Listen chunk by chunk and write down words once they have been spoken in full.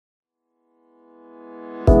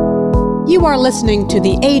You are listening to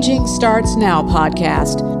the Aging Starts Now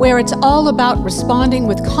podcast, where it's all about responding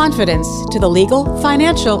with confidence to the legal,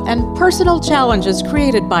 financial, and personal challenges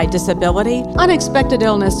created by disability, unexpected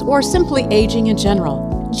illness, or simply aging in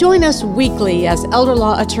general. Join us weekly as elder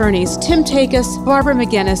law attorneys Tim Takis, Barbara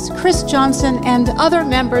McGinnis, Chris Johnson, and other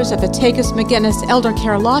members of the Takis McGinnis Elder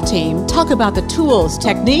Care Law Team talk about the tools,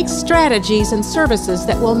 techniques, strategies, and services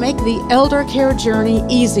that will make the elder care journey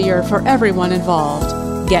easier for everyone involved.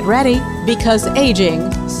 Get ready, because aging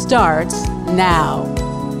starts now.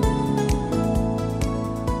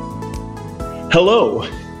 Hello,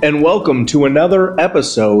 and welcome to another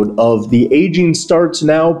episode of the Aging Starts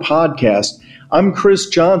Now podcast. I'm Chris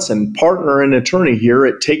Johnson, partner and attorney here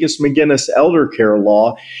at Takis McGinnis Elder Care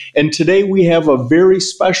Law, and today we have a very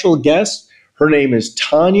special guest. Her name is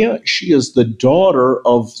Tanya. She is the daughter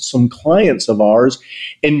of some clients of ours,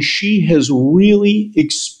 and she has really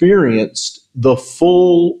experienced the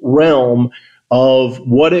full realm of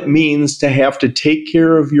what it means to have to take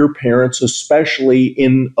care of your parents, especially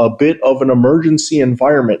in a bit of an emergency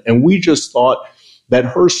environment. And we just thought that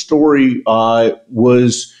her story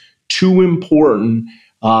was too important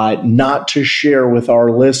not to share with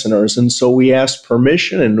our listeners. And so we asked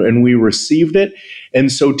permission and we received it.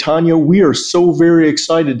 And so, Tanya, we are so very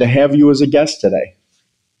excited to have you as a guest today.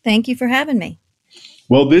 Thank you for having me.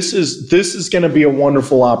 Well, this is going to be a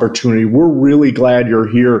wonderful opportunity. We're really glad you're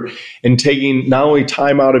here and taking not only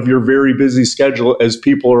time out of your very busy schedule, as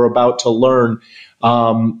people are about to learn,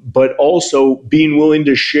 but also being willing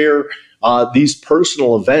to share these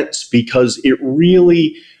personal events, because it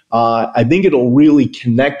really, I think it'll really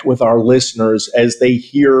connect with our listeners as they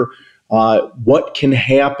hear what can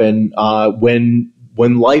happen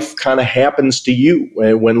when life kind of happens to you,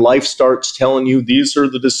 when life starts telling you these are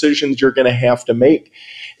the decisions you're going to have to make.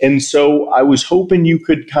 And so I was hoping you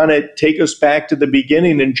could kind of take us back to the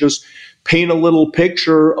beginning and just paint a little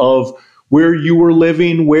picture of where you were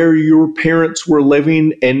living, where your parents were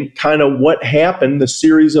living, and kind of what happened, the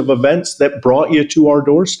series of events that brought you to our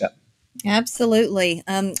doorstep. Absolutely.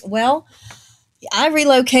 Well, I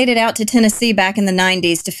relocated out to Tennessee back in the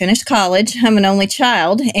 90s to finish college. I'm an only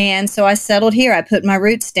child, and so I settled here. I put my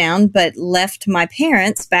roots down, but left my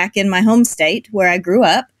parents back in my home state where I grew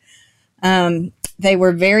up. They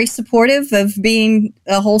were very supportive of being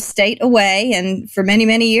a whole state away, and for many,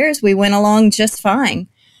 many years, we went along just fine.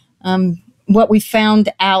 What we found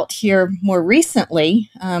out here more recently,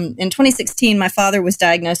 in 2016, my father was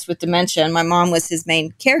diagnosed with dementia, and my mom was his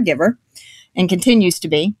main caregiver and continues to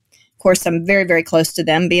be. Of course, I'm very, very close to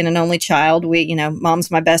them. Being an only child, mom's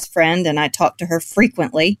my best friend, and I talk to her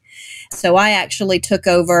frequently. So I actually took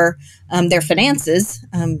over their finances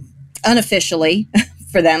unofficially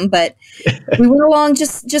for them, but we went along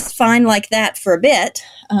just fine like that for a bit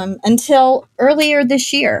until earlier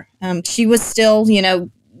this year. She was still,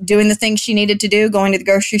 doing the things she needed to do, going to the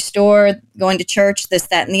grocery store, going to church, this,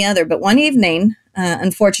 that, and the other. But one evening,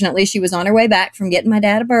 unfortunately, she was on her way back from getting my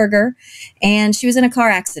dad a burger, and she was in a car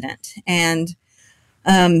accident. And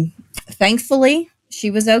thankfully, she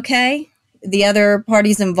was okay. The other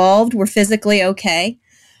parties involved were physically okay.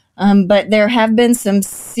 But there have been some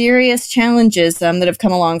serious challenges that have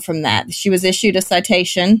come along from that. She was issued a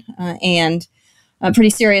citation and a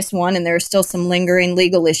pretty serious one, and there are still some lingering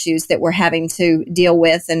legal issues that we're having to deal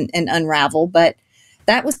with and unravel. But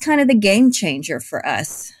that was kind of the game changer for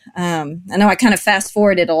us. I know I kind of fast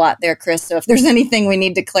forwarded a lot there, Chris. So if there's anything we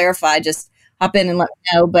need to clarify, just hop in and let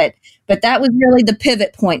me know. But that was really the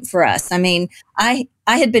pivot point for us. I mean, I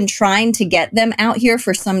had been trying to get them out here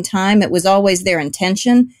for some time. It was always their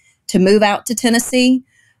intention to move out to Tennessee.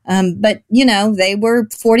 But, they were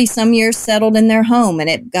 40 some years settled in their home, and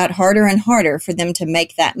it got harder and harder for them to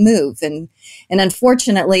make that move. And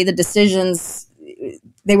unfortunately, the decisions,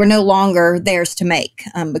 they were no longer theirs to make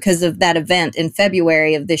because of that event in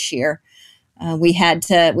February of this year. We had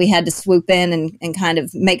to swoop in and kind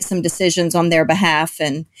of make some decisions on their behalf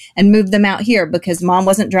and move them out here because mom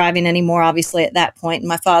wasn't driving anymore, obviously, at that point, and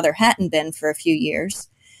my father hadn't been for a few years.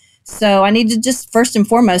 So I needed just first and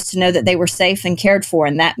foremost to know that they were safe and cared for,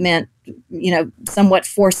 and that meant, somewhat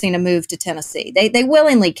forcing a move to Tennessee. They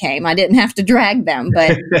willingly came. I didn't have to drag them,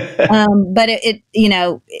 but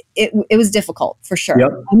it was difficult for sure.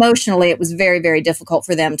 Yep. Emotionally, it was very, very difficult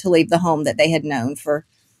for them to leave the home that they had known for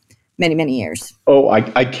many, many years. Oh,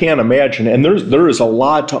 I can't imagine. And there is a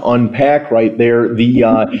lot to unpack right there.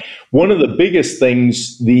 One of the biggest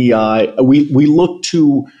things we look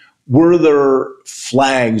to. Were there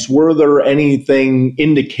flags? Were there anything,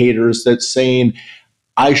 indicators that saying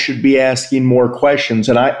I should be asking more questions?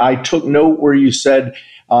 And I took note where you said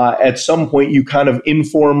at some point you kind of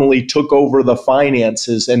informally took over the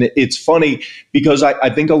finances. And it's funny because I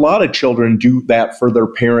think a lot of children do that for their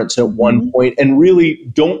parents at one point and really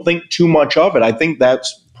don't think too much of it. I think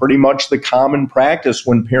that's pretty much the common practice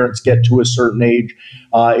when parents get to a certain age.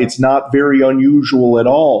 It's not very unusual at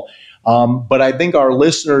all. But I think our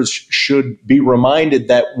listeners should be reminded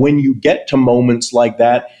that when you get to moments like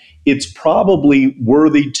that, it's probably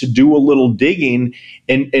worthy to do a little digging.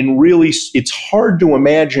 And really, it's hard to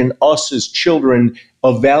imagine us as children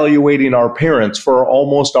evaluating our parents for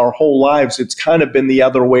almost our whole lives. It's kind of been the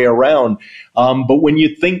other way around. But when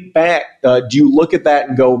you think back, do you look at that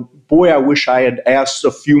and go, boy, I wish I had asked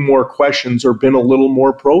a few more questions or been a little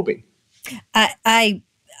more probing?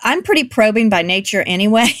 I'm pretty probing by nature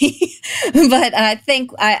anyway, but I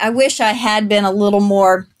think I wish I had been a little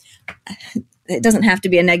more, it doesn't have to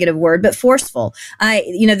be a negative word, but forceful.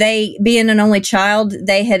 They, being an only child,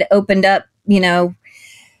 they had opened up,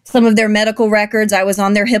 some of their medical records. I was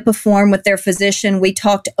on their HIPAA form with their physician. We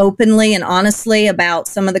talked openly and honestly about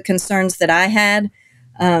some of the concerns that I had.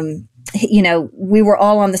 We were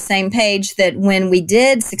all on the same page that when we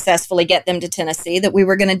did successfully get them to Tennessee, that we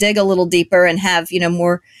were going to dig a little deeper and have,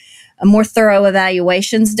 more thorough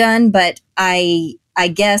evaluations done. But I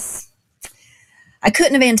guess I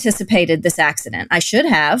couldn't have anticipated this accident. I should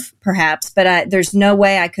have, perhaps, but there's no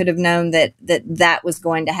way I could have known that was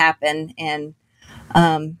going to happen. And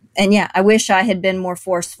yeah, I wish I had been more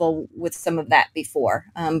forceful with some of that before,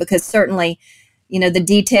 because certainly, the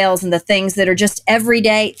details and the things that are just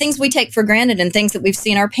everyday things we take for granted and things that we've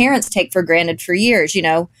seen our parents take for granted for years.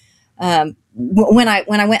 When I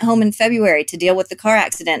went home in February to deal with the car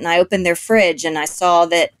accident and I opened their fridge and I saw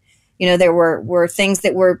that, there were things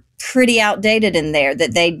that were pretty outdated in there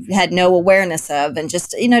that they had no awareness of. And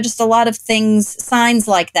just a lot of things, signs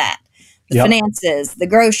like that, the finances, the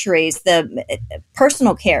groceries, the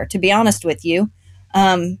personal care, to be honest with you.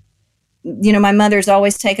 My mother's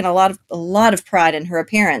always taken a lot of pride in her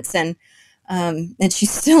appearance, and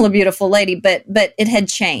she's still a beautiful lady, but it had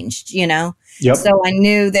changed, Yep. So I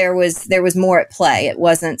knew there was more at play. It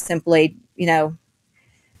wasn't simply,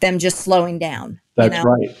 them just slowing down. That's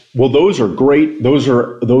right. Well, those are great. Those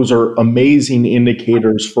are amazing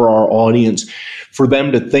indicators for our audience, for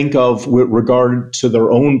them to think of with regard to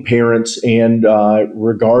their own parents and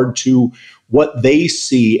regard to what they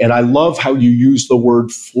see. And I love how you use the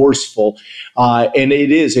word forceful. And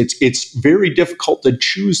it's very difficult to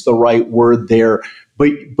choose the right word there,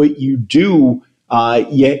 but you do,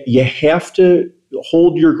 you have to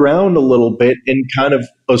hold your ground a little bit and kind of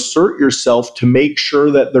assert yourself to make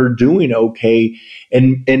sure that they're doing okay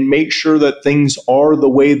and make sure that things are the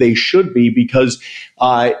way they should be. Because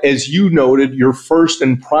as you noted, your first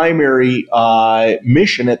and primary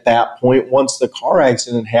mission at that point, once the car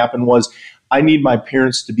accident happened, was I need my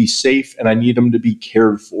parents to be safe and I need them to be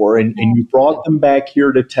cared for. And you brought them back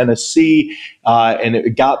here to Tennessee and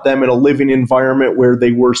it got them in a living environment where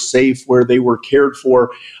they were safe, where they were cared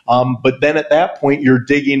for. But then at that point, you're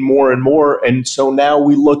digging more and more. And so now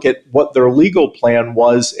we look at what their legal plan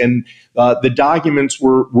was, and the documents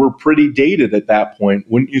were pretty dated at that point,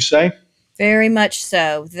 wouldn't you say? Very much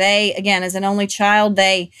so. They, again, as an only child,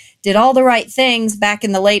 they did all the right things back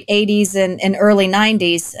in the late 80s and early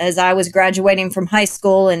 90s as I was graduating from high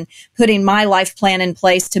school and putting my life plan in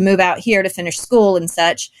place to move out here to finish school and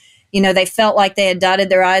such. They felt like they had dotted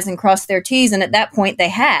their I's and crossed their T's, and at that point they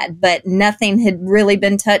had, but nothing had really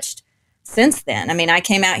been touched since then. I mean, I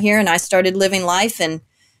came out here and I started living life and,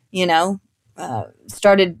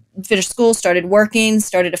 finished school, started working,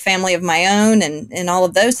 started a family of my own and all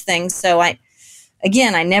of those things. So I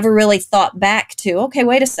never really thought back to, okay,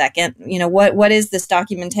 wait a second, what is this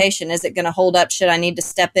documentation? Is it going to hold up? Should I need to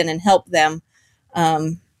step in and help them?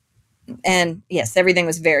 And yes, everything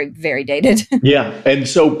was very, very dated. Yeah. And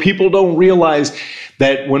so people don't realize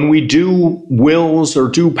that when we do wills or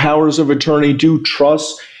do powers of attorney, do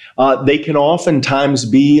trusts, they can oftentimes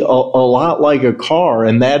be a lot like a car.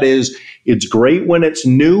 And that is, it's great when it's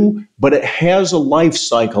new, but it has a life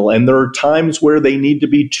cycle. And there are times where they need to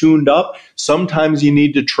be tuned up. Sometimes you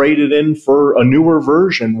need to trade it in for a newer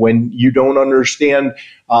version when you don't understand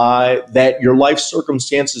that your life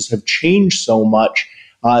circumstances have changed so much.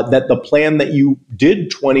 That the plan that you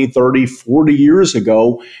did 20, 30, 40 years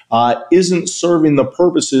ago isn't serving the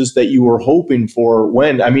purposes that you were hoping for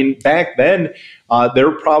back then,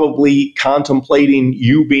 they're probably contemplating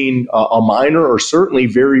you being a minor or certainly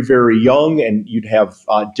very, very young, and you'd have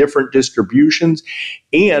different distributions.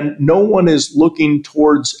 And no one is looking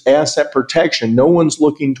towards asset protection. No one's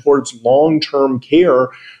looking towards long-term care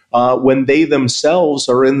when they themselves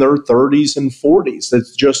are in their 30s and 40s.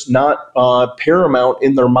 That's just not paramount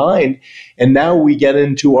in their mind. And now we get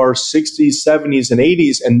into our 60s, 70s, and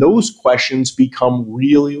 80s, and those questions become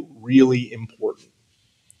really, really important.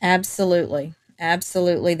 Absolutely.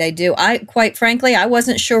 Absolutely, they do. Quite frankly, I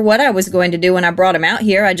wasn't sure what I was going to do when I brought them out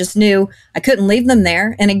here. I just knew I couldn't leave them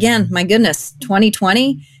there. And again, my goodness,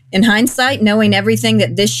 2020, in hindsight, knowing everything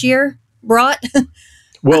that this year brought.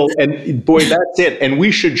 Well, and boy, that's it. And we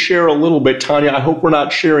should share a little bit, Tanya. I hope we're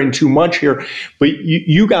not sharing too much here, but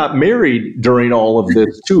you got married during all of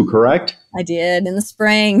this too, correct? I did in the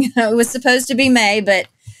spring. It was supposed to be May, but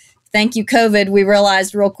thank you, COVID, we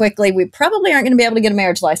realized real quickly we probably aren't going to be able to get a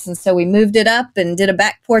marriage license. So we moved it up and did a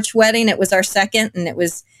back porch wedding. It was our second, and it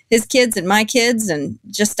was his kids and my kids and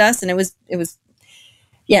just us. And it was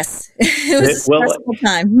yes, it was a stressful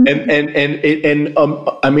time. And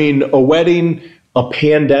I mean, a wedding, a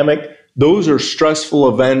pandemic, those are stressful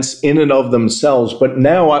events in and of themselves. But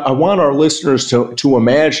now I want our listeners to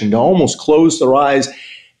imagine, to almost close their eyes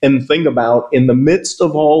and think about, in the midst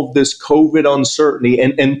of all of this COVID uncertainty,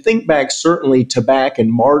 and think back certainly to back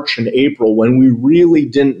in March and April when we really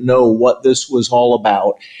didn't know what this was all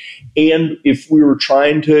about. And if we were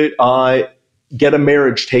trying to get a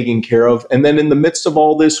marriage taken care of, and then in the midst of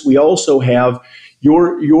all this, we also have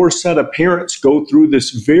your set of parents go through this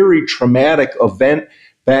very traumatic event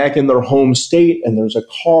back in their home state, and there's a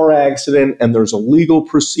car accident, and there's a legal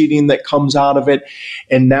proceeding that comes out of it.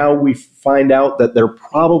 And now we find out that they're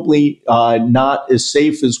probably not as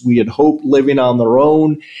safe as we had hoped living on their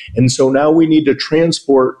own. And so now we need to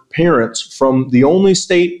transport parents from the only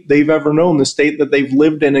state they've ever known, the state that they've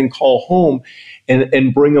lived in and call home,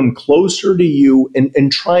 and bring them closer to you,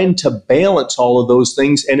 and trying to balance all of those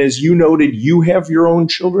things. And as you noted, you have your own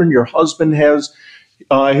children, your husband has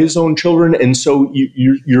his own children, and so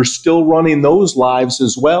you're still running those lives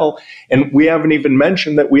as well. And we haven't even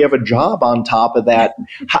mentioned that we have a job on top of that.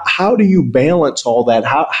 How do you balance all that?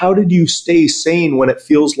 How did you stay sane when it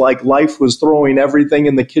feels like life was throwing everything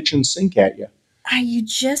in the kitchen sink at you? You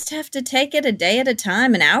just have to take it a day at a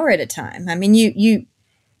time, an hour at a time. I mean, you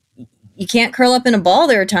can't curl up in a ball.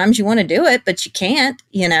 There are times you want to do it, but you can't,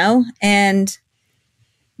 and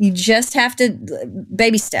you just have to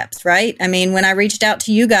baby steps, right? I mean, when I reached out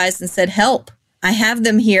to you guys and said, help, I have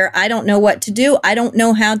them here. I don't know what to do. I don't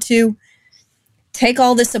know how to take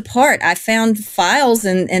all this apart. I found files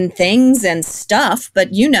and things and stuff, but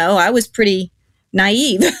I was pretty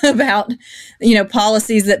naive about,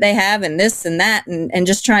 policies that they have and this and that, and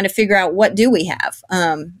just trying to figure out what do we have.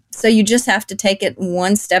 So you just have to take it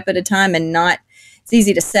one step at a time, and it's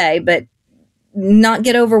easy to say, but not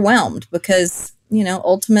get overwhelmed, because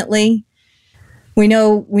ultimately we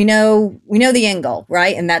know the end goal,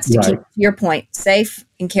 right? And that's to keep, your point, safe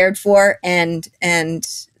and cared for, and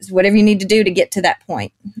whatever you need to do to get to that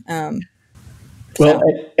point. Well,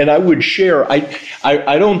 and I would share,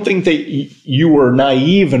 I don't think that you were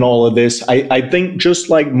naive in all of this. I think just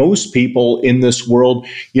like most people in this world,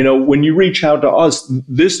 when you reach out to us,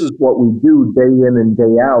 this is what we do day in and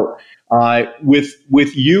day out.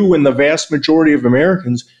 With you and the vast majority of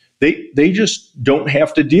Americans, they just don't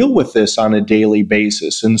have to deal with this on a daily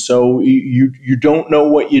basis. And so you don't know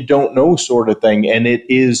what you don't know, sort of thing. And it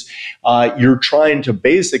is, you're trying to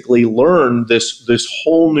basically learn this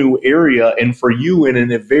whole new area, and for you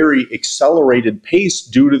in a very accelerated pace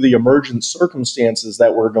due to the emergent circumstances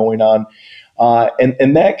that were going on.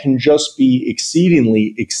 And that can just be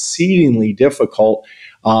exceedingly, exceedingly difficult.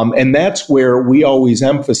 And that's where we always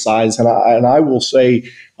emphasize, and I will say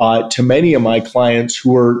to many of my clients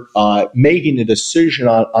who are making a decision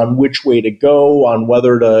on which way to go, on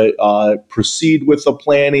whether to proceed with the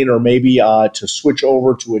planning or maybe to switch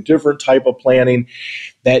over to a different type of planning,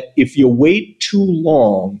 that if you wait too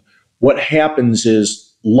long, what happens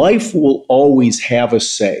is life will always have a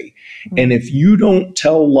say. And if you don't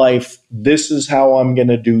tell life, this is how I'm going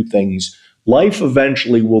to do things, life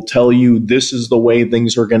eventually will tell you this is the way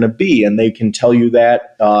things are going to be. And they can tell you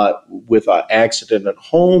that with an accident at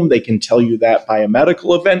home. They can tell you that by a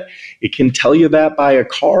medical event. It can tell you that by a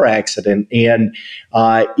car accident. And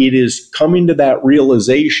it is coming to that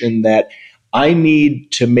realization that I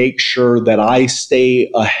need to make sure that I stay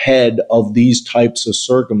ahead of these types of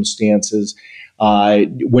circumstances.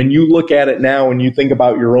 When you look at it now and you think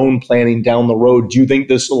about your own planning down the road, do you think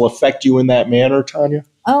this will affect you in that manner, Tanya?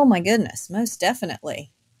 Oh my goodness, most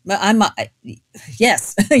definitely. But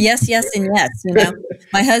yes, yes, and yes.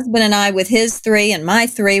 My husband and I, with his 3 and my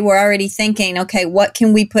 3, we're already thinking, okay, what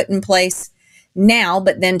can we put in place now?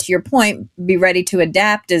 But then, to your point, be ready to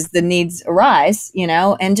adapt as the needs arise.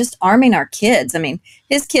 And just arming our kids. I mean,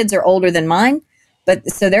 his kids are older than mine, But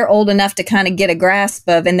so they're old enough to kind of get a grasp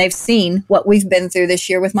of, and they've seen what we've been through this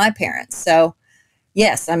year with my parents. So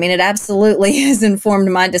yes, I mean, it absolutely has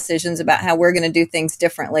informed my decisions about how we're going to do things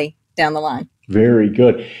differently down the line. Very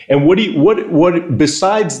good. And what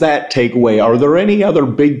besides that takeaway, are there any other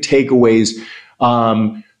big takeaways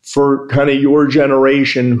for kind of your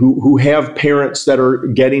generation who have parents that are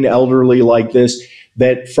getting elderly like this,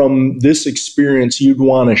 that from this experience you'd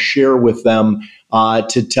want to share with them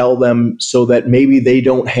to tell them so that maybe they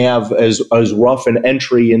don't have as rough an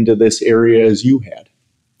entry into this area as you had?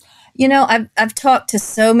 You know, I've talked to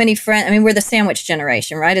so many friends. I mean, we're the sandwich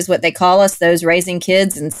generation, right, is what they call us, those raising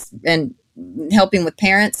kids and helping with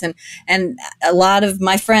parents. And a lot of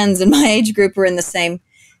my friends in my age group are in the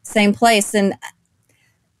same place. And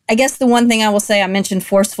I guess the one thing I will say, I mentioned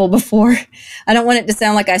forceful before. I don't want it to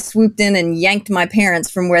sound like I swooped in and yanked my parents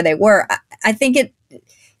from where they were. I think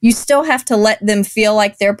you still have to let them feel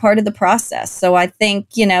like they're part of the process. So I think,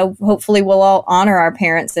 you know, hopefully we'll all honor our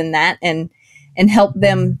parents in that and help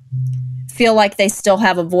them feel like they still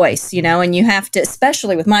have a voice, you know, and you have to,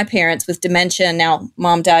 especially with my parents with dementia and now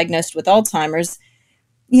mom diagnosed with Alzheimer's,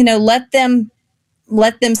 you know, let them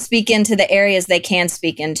speak into the areas they can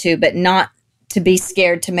speak into, but not to be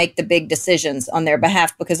scared to make the big decisions on their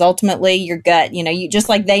behalf, because ultimately your gut, you know, you just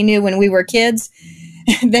like they knew when we were kids,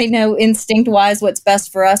 they know instinct wise what's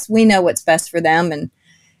best for us. We know what's best for them.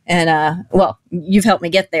 And well, you've helped me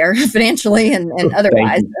get there financially and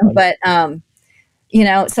otherwise, but, you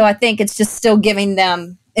know, so I think it's just still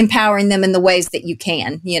empowering them in the ways that you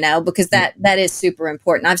can, you know, because that is super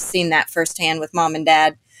important. I've seen that firsthand with mom and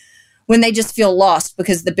dad when they just feel lost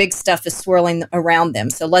because the big stuff is swirling around them.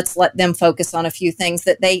 So let's let them focus on a few things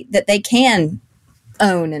that they can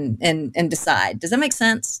own and decide. Does that make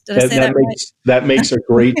sense? Did I say that right? That makes a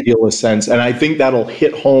great deal of sense. And I think that'll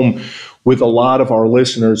hit home with a lot of our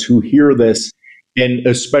listeners who hear this, and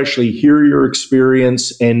especially hear your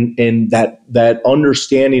experience and that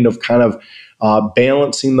understanding of kind of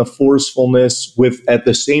balancing the forcefulness with, at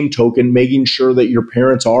the same token, making sure that your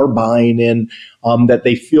parents are buying in, that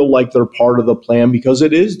they feel like they're part of the plan because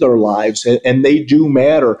it is their lives and they do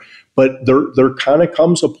matter. But there kind of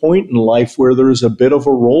comes a point in life where there's a bit of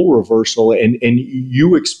a role reversal, and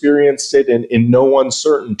you experienced it in no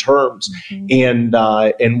uncertain terms.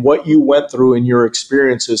 Mm-hmm. And what you went through in your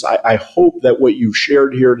experiences, I hope that what you've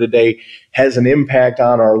shared here today has an impact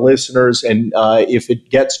on our listeners. And if it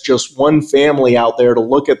gets just one family out there to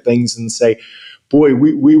look at things and say, boy,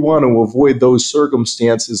 we want to avoid those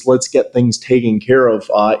circumstances, let's get things taken care of,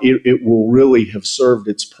 it will really have served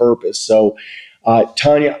its purpose. So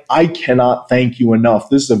Tanya, I cannot thank you enough.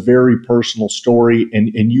 This is a very personal story,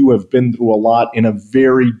 and you have been through a lot in a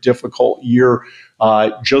very difficult year,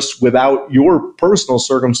 just without your personal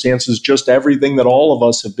circumstances, just everything that all of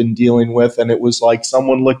us have been dealing with. And it was like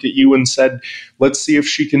someone looked at you and said, let's see if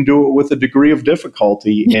she can do it with a degree of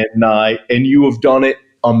difficulty. And you have done it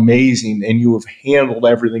amazing, and you have handled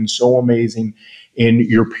everything so amazing. And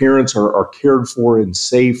your parents are cared for and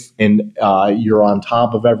safe, and you're on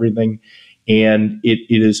top of everything. And it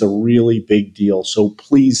is a really big deal. So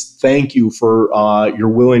please, thank you for your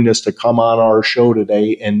willingness to come on our show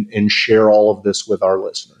today and share all of this with our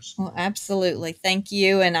listeners. Well, absolutely. Thank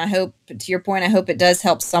you. And I hope, to your point, I hope it does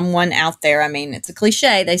help someone out there. I mean, it's a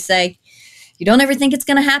cliche. They say you don't ever think it's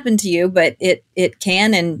going to happen to you, but it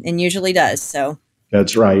can and usually does. So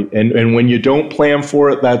that's right. And when you don't plan for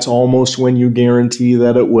it, that's almost when you guarantee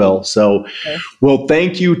that it will. So, well,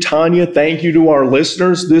 thank you, Tanya. Thank you to our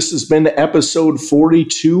listeners. This has been episode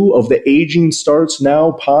 42 of the Aging Starts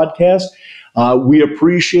Now podcast. We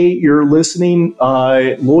appreciate your listening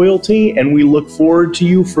loyalty, and we look forward to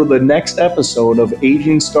you for the next episode of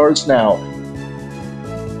Aging Starts Now.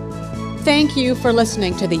 Thank you for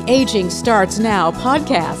listening to the Aging Starts Now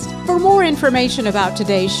podcast. For more information about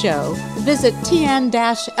today's show, visit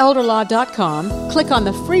tn-elderlaw.com, click on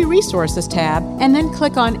the Free Resources tab, and then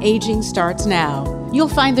click on Aging Starts Now. You'll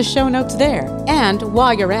find the show notes there. And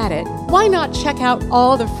while you're at it, why not check out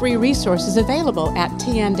all the free resources available at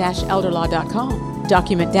tn-elderlaw.com?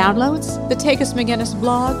 Document downloads, the Take Us McGinnis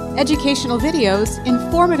blog, educational videos,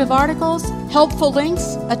 informative articles, helpful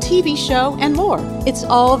links, a TV show, and more. It's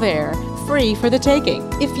all there, free for the taking.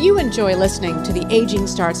 If you enjoy listening to the Aging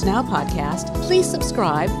Starts Now podcast, please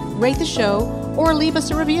subscribe, rate the show, or leave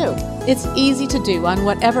us a review. It's easy to do on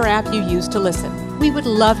whatever app you use to listen. We would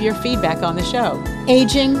love your feedback on the show.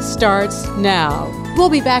 Aging Starts Now. We'll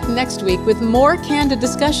be back next week with more candid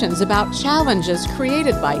discussions about challenges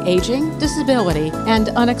created by aging, disability, and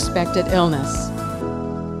unexpected illness.